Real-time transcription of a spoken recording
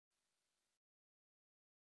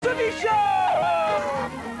Sooty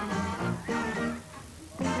Show!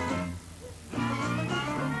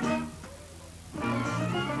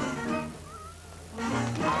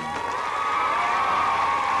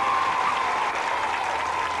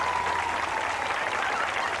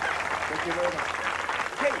 Thank you very much.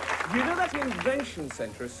 Hey, you know that invention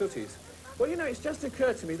centre of Sooty's? Well, you know, it's just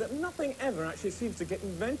occurred to me that nothing ever actually seems to get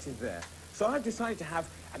invented there. So I've decided to have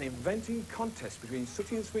an inventing contest between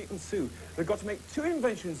Sooty and Sweep and Sue. They've got to make 2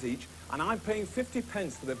 inventions each, and I'm paying 50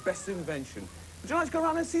 pence for the best invention. Would you like to go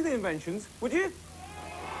around and see the inventions? Would you?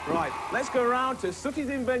 Right, let's go around to Sooty's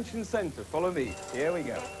Invention Centre. Follow me. Here we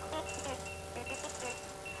go.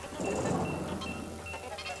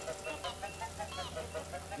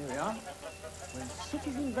 Here we are. We're in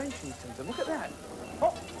Sooty's Invention Centre. Look at that.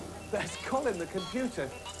 Oh, there's Colin, the computer.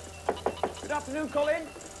 Good afternoon, Colin.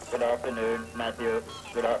 Good afternoon, Matthew.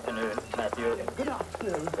 Good afternoon, Matthew. Yeah, good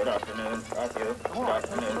afternoon. Good afternoon, Matthew. Good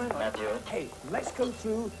afternoon, Matthew. Hey, let's go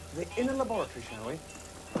through the inner laboratory, shall we?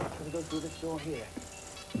 Shall we go through this door here?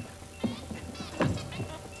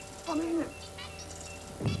 Come in.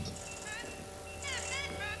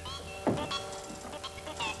 Oh,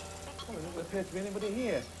 there doesn't appear to be anybody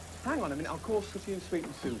here. Hang on a minute, I'll call Sooty and Sweep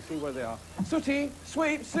and Sue, see where they are. Sooty,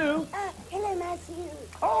 Sweep, Sue. Hello, Matthew.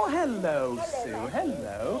 Oh, hello, Sue.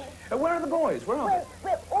 Hello. Where are the boys? Where are they?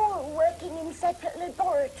 We're all working in separate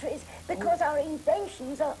laboratories because our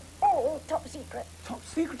inventions are all top secret. Top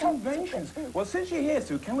secret Top inventions. secret. Well, since you're here,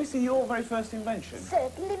 Sue, can we see your very first invention?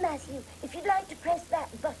 Certainly, Matthew. If you'd like to press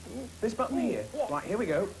that button. This button here? Yes. Right, here we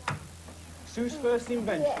go. Sue's first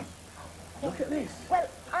invention. Yes. Look at this. Well,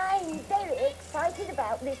 I'm very excited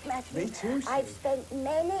about this, Matthew. Me too, Sue. I've spent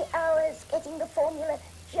many hours getting the formula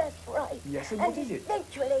just right. Yes, and what is it?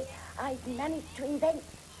 Eventually, I've managed to invent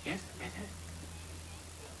Yes.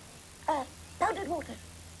 powdered water.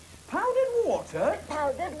 Powdered water?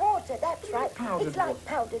 Powdered water, that's right. Powdered it's like water?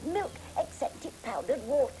 powdered milk, except it's powdered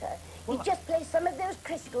water. Well, You just place some of those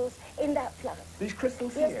crystals in that flask. These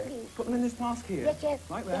crystals Yes, here? please. Put them in this flask here? Yes, yes.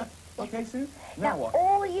 Like that? yes, yes. Okay, Sue? Now what?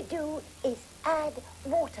 all you do is add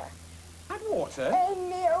water. Add water?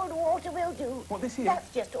 Any old water will do. What, this here? That's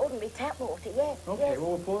just ordinary tap water, yes. Okay, yes. well,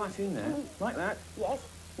 we'll pour that in there. Like that. Yes.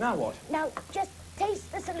 Now what? Now, just taste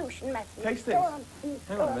the solution, Matthew. Taste Go this? on.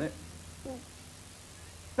 Hang go on a minute.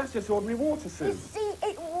 That's just ordinary water, Sue. You see,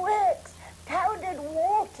 it works. Powdered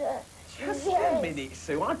water. Just yes. a minute,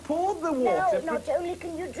 Sue. I poured the Now, water. not only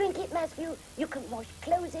can you drink it, Matthew, you can wash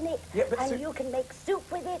clothes in it, Yeah, but and Sue- you can make soup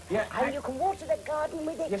with it, Yeah, and you can water the garden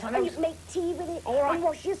with it, Yes, I know, and you can make tea with it, All right. and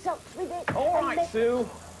wash your socks with it. All and right, make... Sue.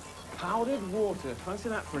 Powdered water. Fancy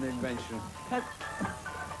that for an invention. Can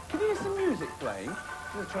you hear some music playing?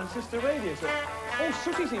 The transistor radio. Oh,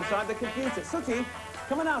 Sooty's inside the computer. Sooty,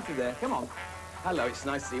 come on out of there. Come on. Hello, it's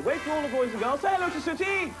nice to see you. Wait for all the boys and girls. Say hello to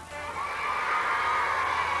Sooty.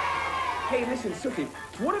 Hey, listen, Sooty,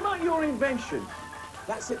 what about your invention?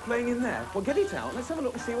 That's it playing in there. Well, get it out. Let's have a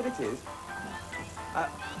look and see what it is.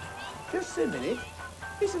 Just a minute.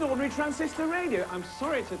 This is an ordinary transistor radio. I'm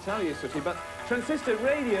sorry to tell you, Sooty, but transistor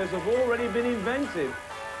radios have already been invented.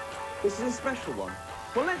 This is a special one.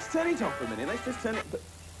 Well, let's turn it off for a minute. Let's just turn it...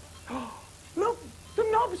 Oh, look, the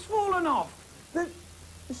knob's fallen off.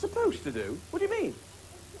 It's supposed to do. What do you mean?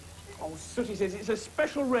 Oh, Sooty says it's a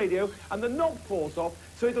special radio and the knob falls off,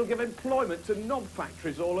 so it'll give employment to knob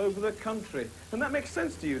factories all over the country. And that makes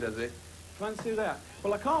sense to you, does it? Fancy that.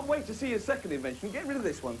 Well, I can't wait to see your second invention. Get rid of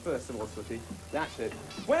this one first of all, Sooty. That's it.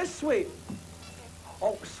 Where's Sweep?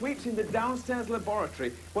 Oh, Sweep's in the downstairs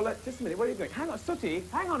laboratory. Well, just a minute. Where are you going? Hang on, Sooty.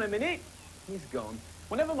 Hang on a minute. He's gone.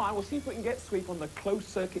 Well, never mind. We'll see if we can get Sweep on the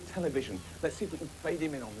closed-circuit television. Let's see if we can fade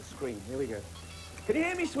him in on the screen. Here we go. Can you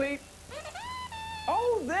hear me, Sweep?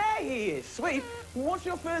 Oh, there he is. Sweep, what's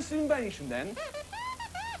your first invention, then?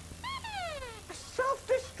 A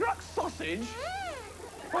self-destruct sausage?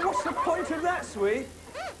 Well, what's the point of that, Sweep?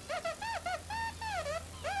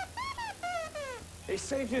 It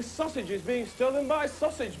saves your sausages being stolen by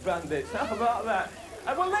sausage bandits. How about that?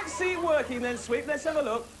 Well, let's see it working then, Sweep. Let's have a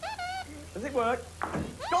look. Does it work?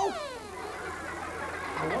 Go!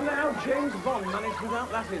 I wonder how James Bond managed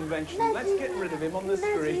without that invention. Matthew, Let's get rid of him on the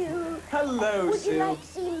screen. Matthew. Hello, Would Sue. you like to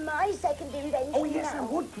see my second invention Oh, yes, now? I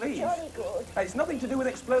would, please. Jolly good. It's nothing to do with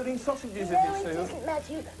exploding sausages, No, is it it, Sue? isn't,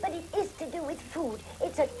 Matthew, but it is to do with food.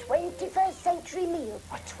 It's a 21st century meal.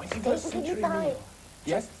 A 21st Steak and century kidney pie. meal.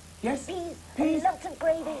 Yes, yes. Peas, Peas. and lots of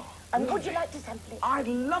gravy. And would you like to sample it? I'd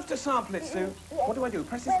love to sample it, Sue. Yes. What do I do?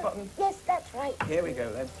 Press this Well, button? Yes, that's right. Here we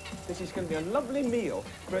go, then. This is going to be a lovely meal.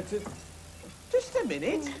 But just a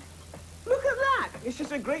minute. Look at that. It's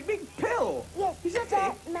just a great big pill. Yes, Is that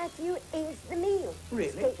that, it? Matthew, is the meal. Really?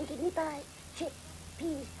 Steak and kidney pie, chips,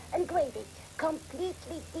 peas and gravy,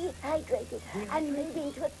 completely dehydrated and made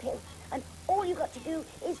into a pill. And all you've got to do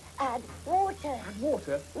is add water. Add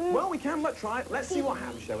water? Well, we can but try it. Let's see what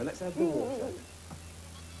happens, shall we? Let's add the water.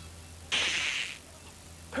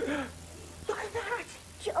 Look at that!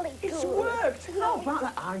 Jolly good. It's worked! How about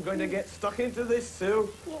that? I'm going to get stuck into this, Sue.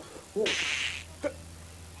 Yes. Oh.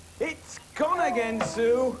 It's gone again,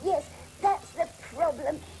 Sue. Yes, that's the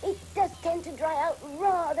problem. It does tend to dry out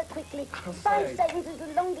rather quickly. I'll 5 say. seconds is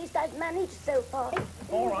the longest I've managed so far.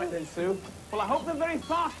 All right then, Sue. Well, I hope they're very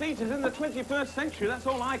fast eaters in the 21st century. That's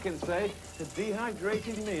all I can say. It's a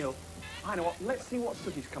dehydrated meal. I know what. Let's see what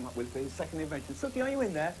Sooty's come up with for his second invention. Sooty, are you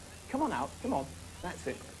in there? Come on out. Come on. That's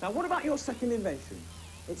it. Now, what about your second invention?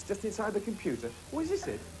 It's just inside the computer. Oh, is this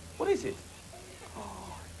it? What is it?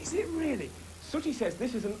 Oh, is it really? Sooty says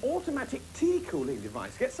this is an automatic tea cooling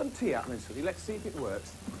device. Get some tea out then, Sooty. Let's see if it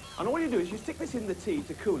works. And all you do is you stick this in the tea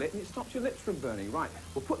to cool it, and it stops your lips from burning. Right,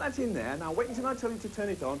 we'll put that in there. Now, wait until I tell you to turn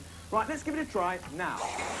it on. Right, let's give it a try now.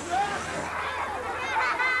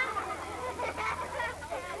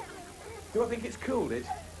 Do I think it's cooled it?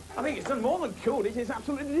 I think it's done more than cooled it. It's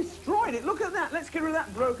absolutely destroyed it. Look at that. Let's get rid of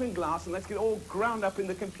that broken glass, and let's get it all ground up in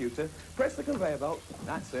the computer. Press the conveyor belt.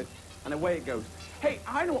 That's it. And away it goes. Hey,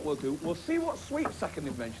 I know what we'll do. We'll see what Sweep's second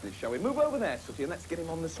invention is, shall we? Move over there, Sooty, and let's get him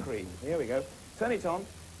on the screen. Here we go. Turn it on.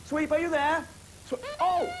 Sweep, are you there?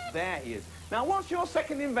 Oh, there he is. Now, what's your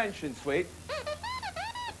second invention, Sweep?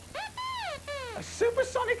 A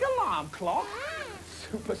supersonic alarm clock?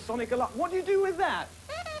 Supersonic alarm. What do you do with that?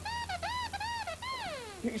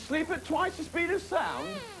 You sleep at twice the speed of sound?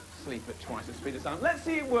 Sleep at twice the speed of sound. Let's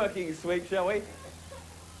see it working, Sweep, shall we?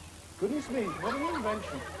 Goodness me, what an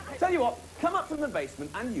invention. Tell you what, come up from the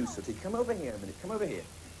basement, and you, Sooty, come over here a minute, come over here.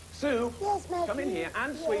 Sue, Yes, Matthew. come in here,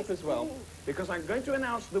 and Sweep as well, because I'm going to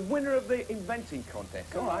announce the winner of the inventing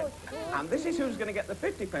contest, all right? And this is who's going to get the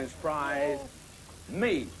 50-pence prize.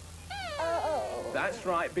 Me. Oh. That's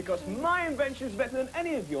right, because my invention's better than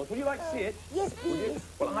any of yours. Would you like to see it? Yes, Would you? please.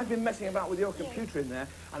 Well, I've been messing about with your computer in there,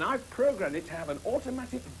 and I've programmed it to have an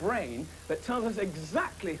automatic brain that tells us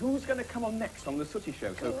exactly who's going to come on next on the Sooty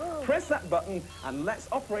Show. So press that button, and let's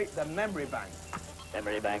operate the memory bank.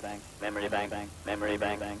 Memory bank, memory bank, memory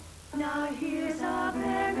bank. Now here's a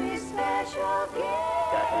very special gift.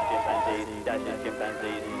 Dashes chimpanzees, dashes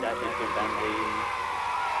chimpanzees, dashes chimpanzees.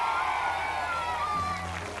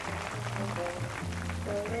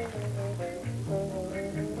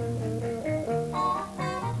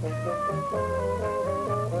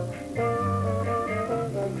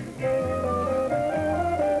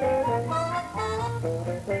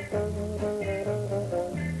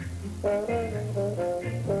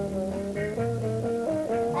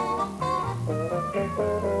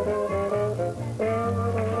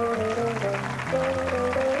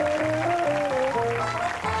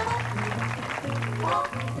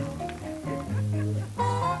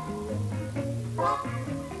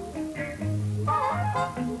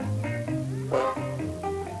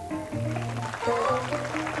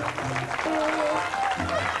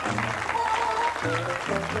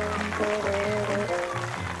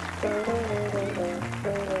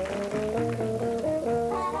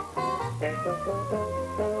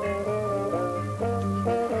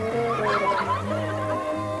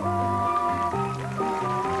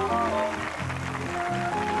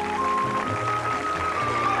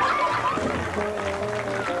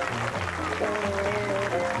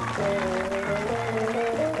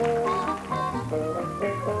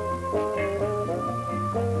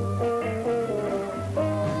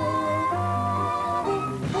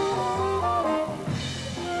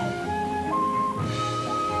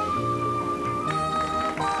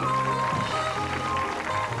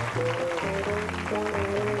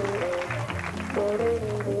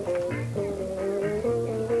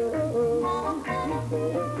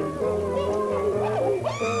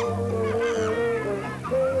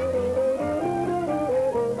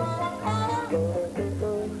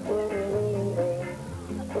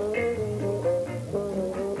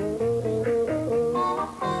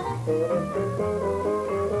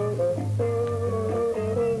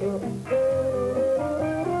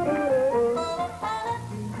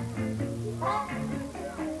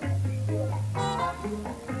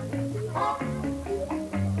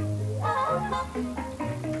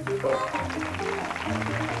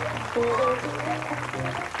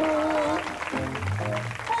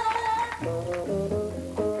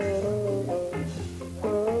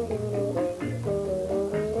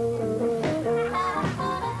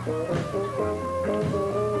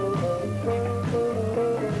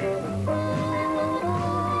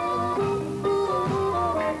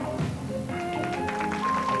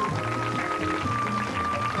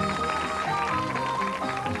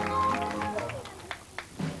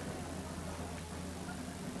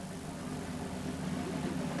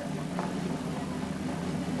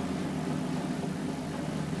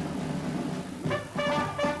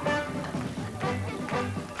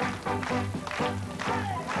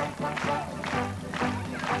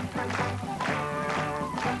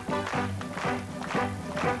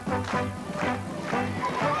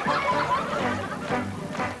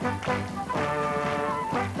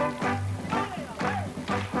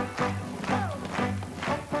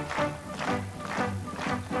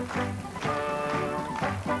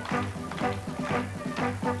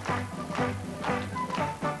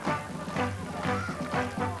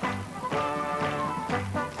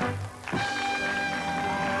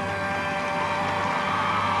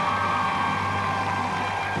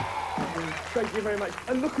 Thank you very much.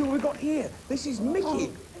 And look who we've got here. This is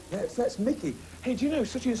Mickey. Yes, that's Mickey. Hey, do you know,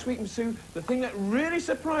 Sooty and Sweep and Sue, the thing that really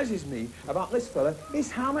surprises me about this fella is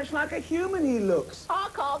how much like a human he looks. I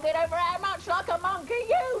can't get over how much like a monkey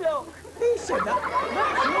you look. Who said that?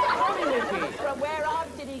 That's not funny, Mickey. From where I'm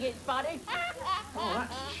sitting, it's funny. Oh,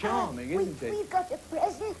 that's charming, isn't it? We've got a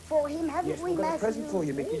present for him, haven't Yes, we, we've got a Matthew? present for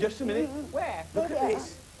you, Mickey. Just a minute. Where? Look at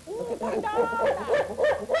this. Look at that.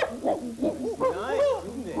 Nice,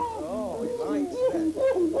 isn't it? Oh, it's nice.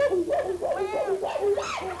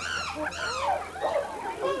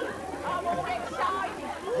 I'm all excited.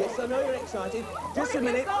 Yes, I know you're excited. Just a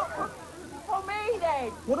minute. What have you got for me, then?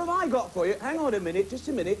 What have I got for you? Hang on a minute, just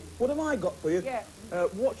a minute. What have I got for you? Yeah.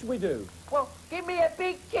 What should we do? Well, give me a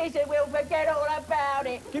big kiss and we'll forget all about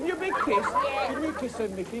it. Give you a big kiss? Yeah. Give me a kiss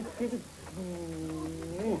then, Mickey.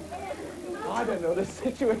 I don't know the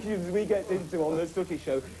situations we get into on the Sooty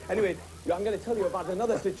Show. Anyway, I'm going to tell you about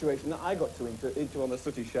another situation that I got into on the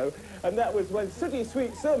Sooty Show, and that was when Sooty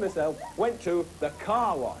Sweet Sir myself went to the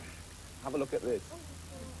car wash. Have a look at this.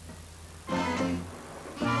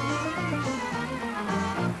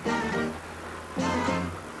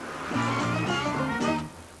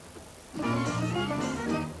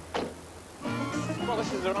 Well,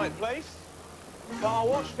 this is the right place. Car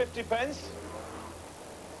wash, 50 pence.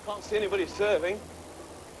 Can't see anybody serving.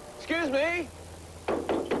 Excuse me?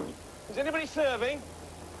 Is anybody serving?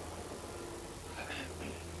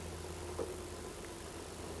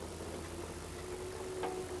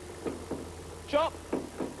 Chop?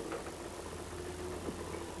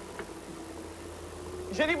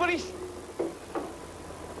 Is anybody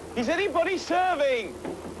serving?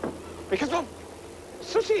 Because, well,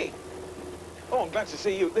 Sooty. Oh, I'm glad to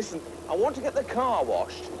see you. Listen, I want to get the car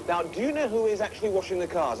washed. Now, do you know who is actually washing the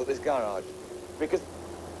cars at this garage? Because...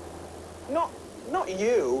 Not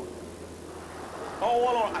you. Oh,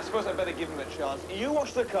 well, all right, I suppose I'd better give him a chance. You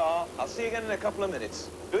wash the car. I'll see you again in a couple of minutes.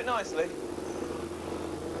 Do it nicely.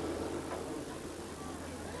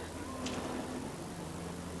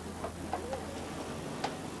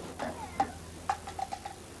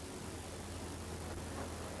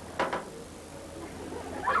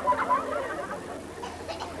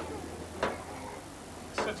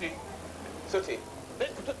 Sooty,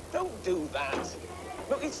 don't do that.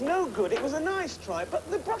 Look, it's no good. It was a nice try, but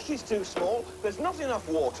the brush is too small. There's not enough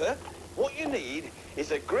water. What you need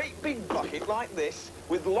is a great big bucket like this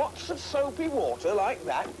with lots of soapy water like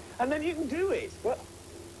that, and then you can do it. Well,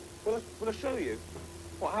 will I show you?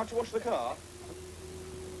 What, how to wash the car?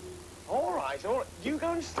 All right. You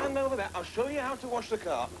go and stand over there. I'll show you how to wash the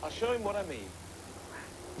car. I'll show him what I mean.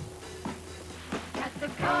 At the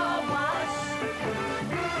car wash.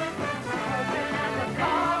 Open at the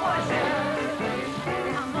car washer.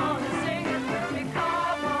 I'm gonna sing it with me,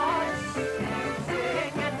 car wash.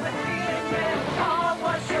 Sing it with me and your car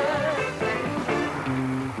washer.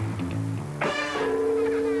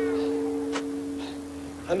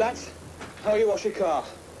 And that's how you wash your car.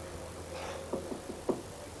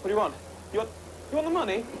 What do you want? You want the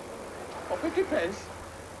money? Or 50 pence?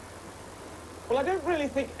 Well, I don't really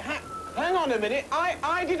think... Hang on a minute.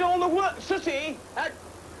 I did all the work, Sooty.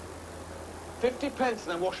 50 pence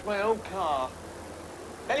and I washed my own car.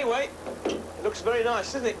 Anyway, it looks very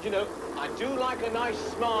nice, doesn't it? You know, I do like a nice,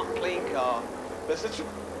 smart, clean car. There's such...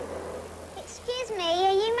 Excuse me,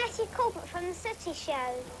 are you Matthew Corbett from the Sooty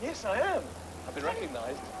Show? Yes, I am. I've been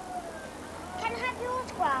recognised. Can I have your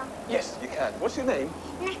autograph? Yes, you can. What's your name?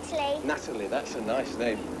 Natalie. Natalie, that's a nice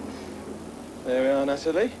name. There we are,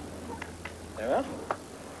 Natalie. There we are.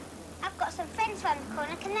 I've got some friends round the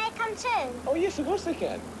corner. Can they come too? Oh, yes, of course they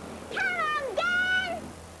can. Come on, gang!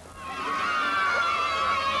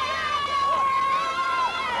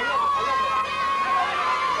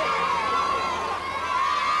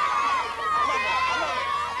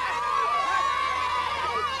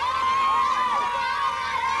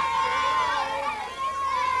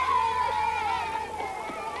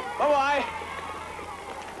 Bye-bye.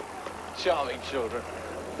 Charming children.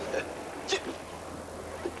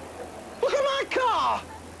 Look at my car!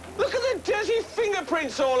 Look at the dirty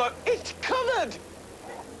fingerprints all over. It's covered!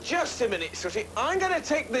 Just a minute, Sooty. I'm going to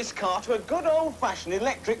take this car to a good old-fashioned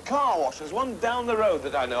electric car wash. There's one down the road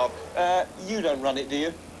that I know of. You don't run it, do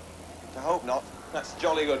you? I hope not. That's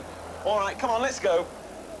jolly good. All right, come on, let's go.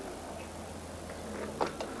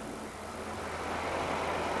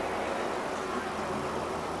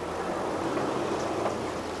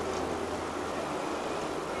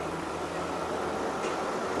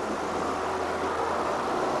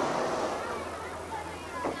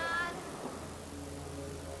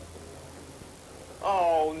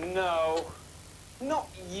 Oh, no. Not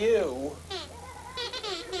you.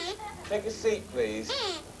 Take a seat, please.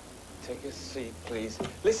 Take a seat, please.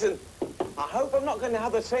 Listen, I hope I'm not going to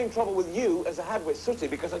have the same trouble with you as I had with Sooty,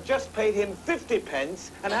 because I just paid him 50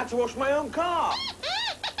 pence and I had to wash my own car.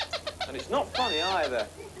 And it's not funny either.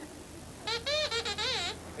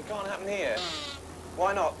 It can't happen here.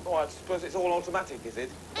 Why not? Oh, I suppose it's all automatic, is it?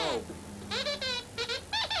 Oh.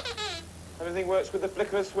 Everything works with the flick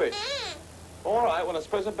of a switch. All right, well, I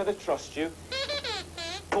suppose I'd better trust you.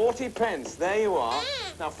 40 pence, there you are.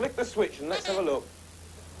 Now flick the switch and let's have a look.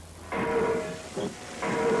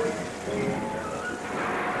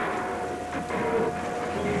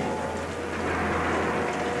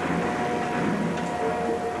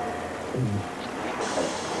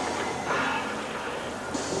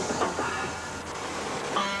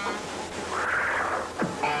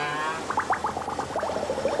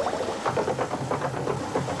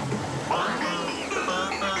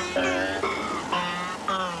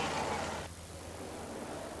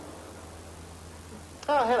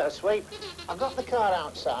 Oh, hello, Sweep. I've got the car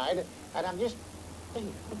outside, and I'm just... Hey,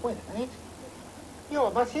 wait a minute.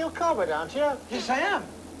 You're Matthew Corbett, aren't you? Yes, I am.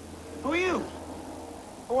 Who are you?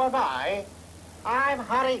 Who am I? I'm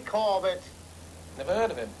Harry Corbett. Never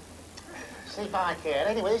heard of him. See if I can.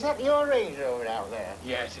 Anyway, is that your Range Rover out there?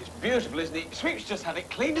 Yes, it's beautiful, isn't it? Sweep's just had it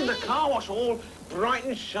cleaned in the car wash, all bright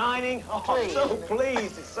and shining. Oh, I'm so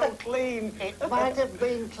pleased. It's so clean. It might have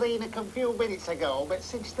been clean a few minutes ago, but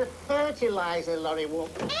since the fertiliser lorry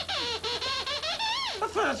won't... A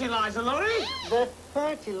fertiliser lorry? The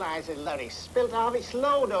fertiliser lorry spilled half its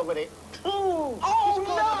load over it. Ooh,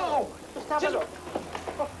 Oh, no! Just have a look.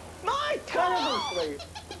 My car! Terrible, Sweep.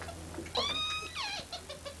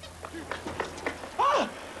 Ah!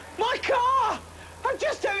 My car! I've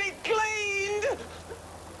just had it cleaned!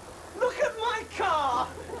 Look at my car!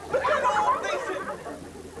 Look at all this!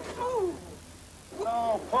 Oh.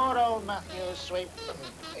 Oh, poor old Matthew Sweep.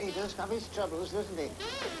 He does have his troubles, doesn't he?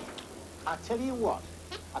 I tell you what,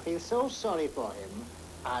 I feel so sorry for him,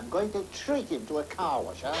 I'm going to treat him to a car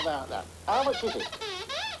wash. How about that? How much is it?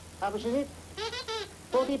 How much is it?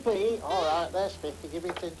 40p? All right, there's 50. Give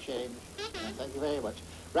me 10 change. Thank you very much.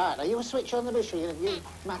 Right, now you switch on the machine and give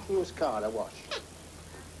Matthew's car a wash.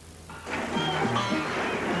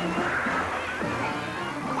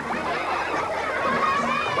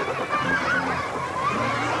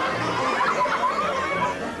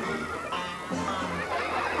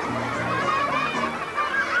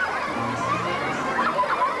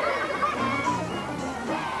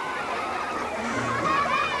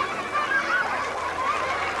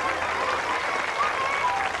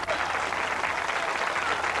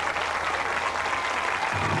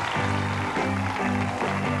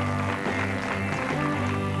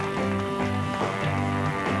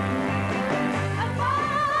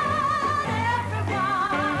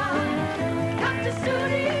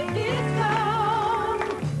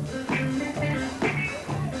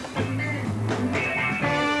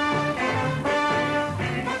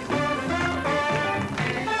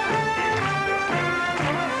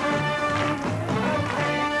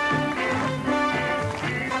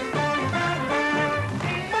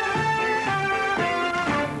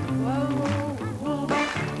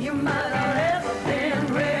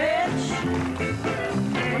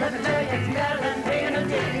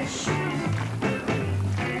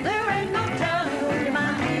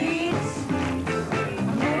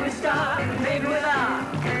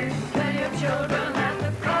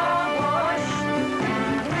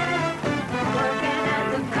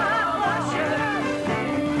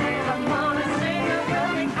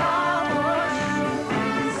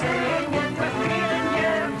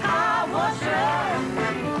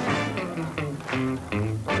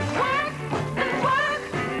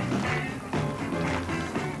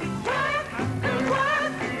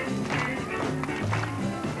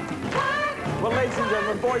 Well, ladies and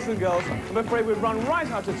gentlemen, boys and girls, I'm afraid we've run right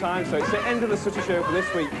out of time, so it's the end of the Sooty Show for this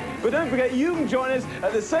week. But don't forget, you can join us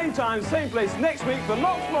at the same time, same place next week for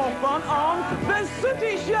lots more fun on The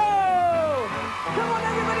Sooty Show! Come on,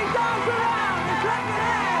 everybody, dance around and clap your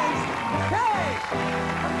hands! Hey!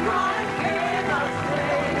 Come on, get us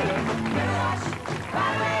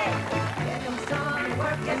Here comes sun,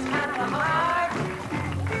 work gets kind of hard.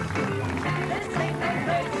 This ain't no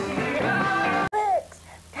place to go. Works.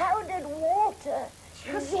 Powdered water.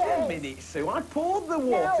 Just Yes. a minute, Sue. I poured the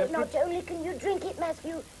Now, water. not only can you drink it,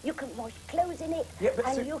 Matthew, you can wash clothes in it, Yeah, but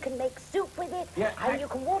and Sue- you can make soup with it, Yeah, and you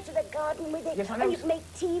can water the garden with it, Yes, I know, and you Sue. can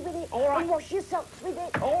make tea with it, All right. and wash your socks with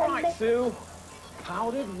it. All and right, make... Sue.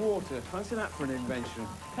 Powdered water. Fancy that for an invention.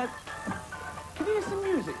 Can you hear some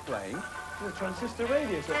music playing? On the transistor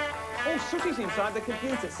radio. So, oh, Sooty's inside the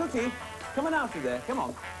computer. Sooty, come on out of there. Come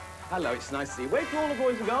on. Hello, it's nice to see you. Wait for all the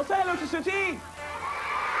boys and girls. Say hello to Sooty!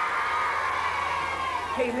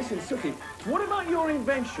 Hey, listen, Sooty, what about your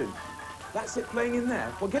invention? That's it playing in there.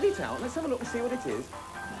 Well, get it out. Let's have a look and see what it is.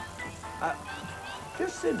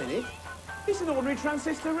 Just a minute. It's an ordinary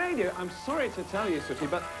transistor radio. I'm sorry to tell you, Sooty,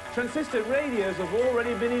 but transistor radios have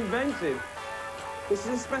already been invented. This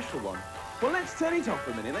is a special one. Well, let's turn it off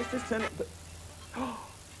for a minute. Let's just turn it... Oh,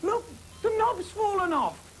 look, the knob's fallen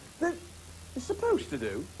off. It's supposed to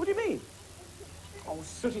do. What do you mean? Oh,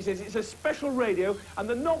 Sooty says it's a special radio and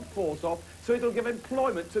the knob falls off, so it'll give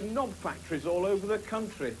employment to knob factories all over the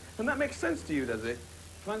country. And that makes sense to you, does it?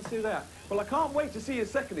 Fancy that? Well, I can't wait to see your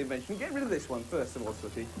second invention. Get rid of this one first of all,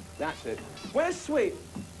 Sooty. That's it. Where's Sweep?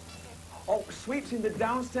 Oh, Sweep's in the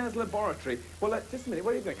downstairs laboratory. Well, just a minute.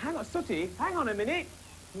 Where are you going? Hang on, Sooty. Hang on a minute.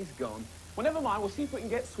 He's gone. Well, never mind. We'll see if we can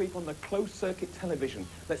get Sweep on the closed-circuit television.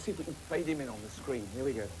 Let's see if we can fade him in on the screen. Here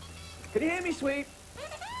we go. Can you hear me, Sweep?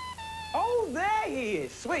 Oh, there he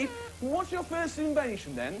is. Sweep, what's your first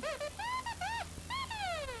invention, then?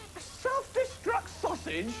 A self-destruct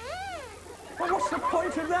sausage? Well, what's the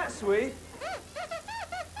point of that, Sweep?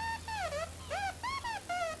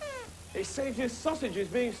 It saves your sausages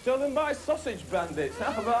being stolen by sausage bandits.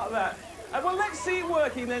 How about that? Well, let's see it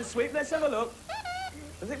working then, Sweep. Let's have a look.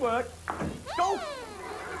 Does it work? Go!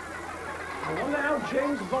 I wonder how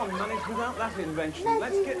James Bond managed without that invention. Matthew,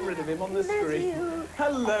 let's get rid of him on the screen. Matthew,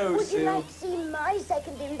 Hello, would Sue. you like to see my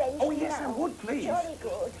second invention? Oh, yes, now? I would, please. Jolly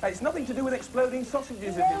good. It's nothing to do with exploding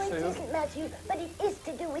sausages, No, is it it, Sue? isn't, Matthew, but it is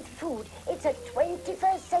to do with food. It's a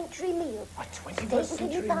 21st century meal. A 21st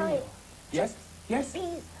century meal? Yes, yes.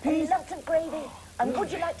 Peas, Peas. and lots of gravy. And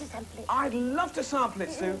would you like to sample it? I'd love to sample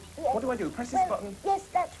it, Sue. Yes. What do I do? Press this Well, button? Yes,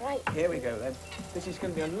 that's right. Here we go, then. This is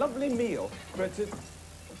going to be a lovely meal. But,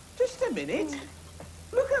 just a minute.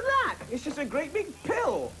 Look at that. It's just a great big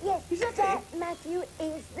pill. Yes, Is that that, it? Matthew,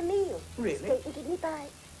 is the meal. Really? Steak and kidney pie,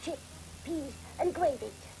 chips, peas, and gravy.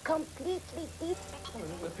 Completely deep. Oh, there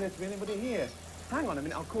doesn't appear to be anybody here. Hang on a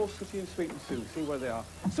minute. I'll call Sooty and Sweep and Sue, see where they are.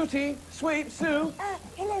 Sooty, Sweep, Sue.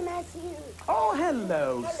 Hello, Matthew. Oh,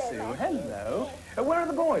 hello, Hello, Sue. Matthew. Hello. Where are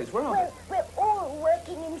the boys? Where are Well, we're all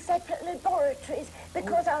working in separate laboratories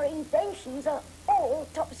because our inventions are all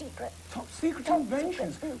top secret. they? Top secret Top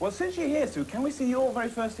inventions. secret. Well, since you're here, Sue, can we see your very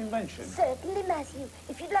first invention? Certainly, Matthew.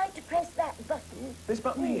 If you'd like to press that button. This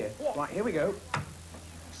button here? Yes. Right, here we go.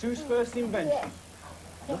 Sue's first invention. Yes.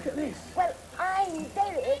 Look at this. Well, I'm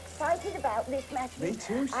very excited about this, Matthew. Me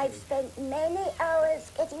too, Sue. I've spent many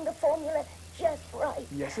hours getting the formula just right.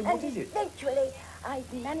 Yes, and what is it? Eventually,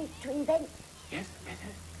 I've managed to invent Yes, yes,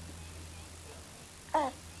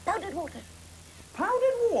 powdered water.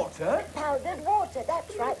 Powdered water? Powdered water,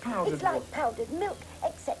 that's right. Powdered it's like water? powdered milk,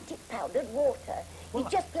 except it's powdered water. Well, You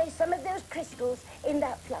just place some of those crystals in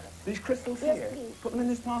that flask. These crystals Yes, here? please. Put them in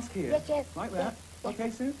this flask here? Yes, yes, Like yes, that? yes.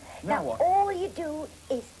 Okay, Sue? Now what? all you do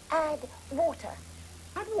is add water.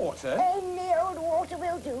 Add water? Any old water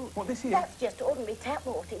will do. What, this here? That's just ordinary tap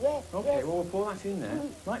water, yes. Okay, yes, well, we'll pour that in there.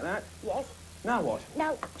 Like that. yes. Now what?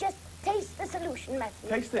 Now, just taste the solution, Matthew.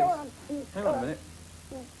 Taste Go this? on. Hang go on a minute.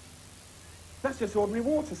 That's just ordinary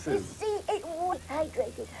water, Sue. You see, it was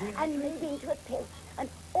hydrated and made into a pill. And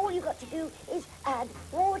all you got to do is add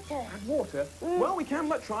water. Add water? Well, we can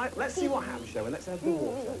but try it. Let's see what happens, shall we? Let's add the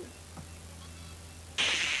water.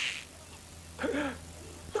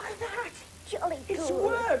 Look at that! Jolly good. It's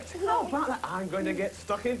worked! How about that? I'm going to get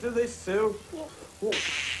stuck into this, Sue. Yes.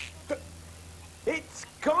 Oh. It's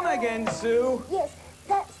gone again, Sue. Yes,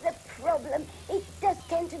 that's the problem. It does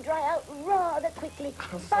tend to dry out rather quickly.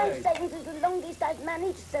 I'll 5 say. seconds is the longest I've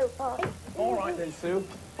managed so far. All right then, Sue.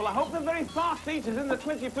 Well, I hope they're very fast eaters in the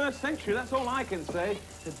 21st century. That's all I can say.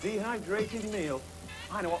 A dehydrated meal.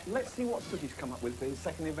 I know what. Let's see what Sooty's come up with for his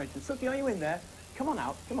second invention. Sooty, are you in there? Come on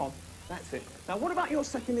out. Come on. That's it. Now, what about your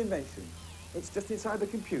second invention? It's just inside the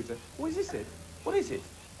computer. Oh, is this it? What is it?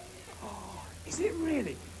 Oh, is it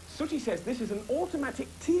really? Sooty says this is an automatic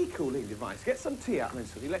tea cooling device. Get some tea out then,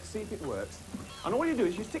 Sooty. Let's see if it works. And all you do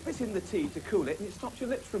is you stick this in the tea to cool it, and it stops your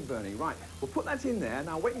lips from burning. Right, we'll put that in there.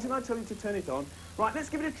 Now, wait until I tell you to turn it on. Right, let's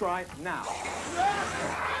give it a try now.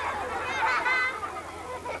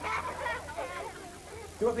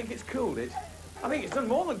 Do I think it's cooled it? I think it's done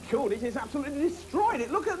more than cooled it. It's absolutely destroyed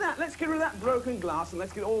it. Look at that. Let's get rid of that broken glass, and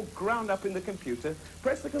let's get it all ground up in the computer.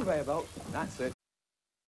 Press the conveyor belt. That's it.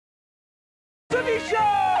 Sooty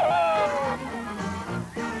Show!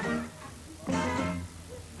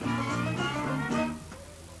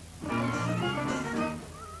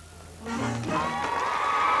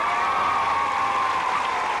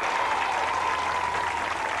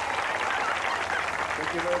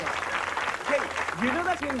 Thank you very much. Hey, you know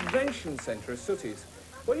that invention centre of Sooty's?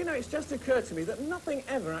 Well, you know, it's just occurred to me that nothing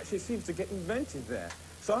ever actually seems to get invented there.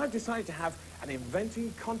 So I've decided to have an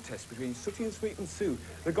inventing contest between Sooty and Sweep and Sue.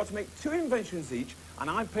 They've got to make 2 inventions each, and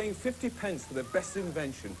I'm paying 50 pence for the best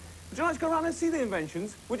invention. Would you like to go around and see the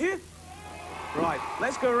inventions? Would you? Right,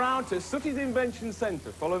 let's go around to Sooty's Invention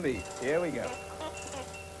Centre. Follow me. Here we go.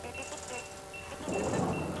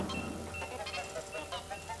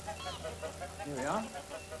 Here we are.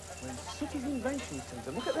 We're in Sooty's Invention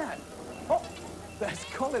Centre. Look at that. Oh, there's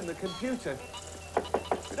Colin, the computer.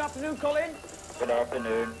 Good afternoon, Colin. Good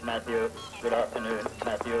afternoon, Matthew. Good afternoon,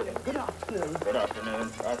 Matthew. Yeah, good afternoon. Good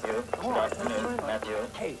afternoon, Matthew. All Good right, thank you afternoon, very much. Matthew.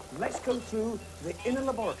 Hey, let's go through the inner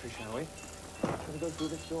laboratory, shall we? We're going to go through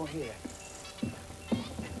this door here.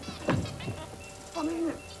 Come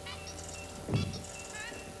in.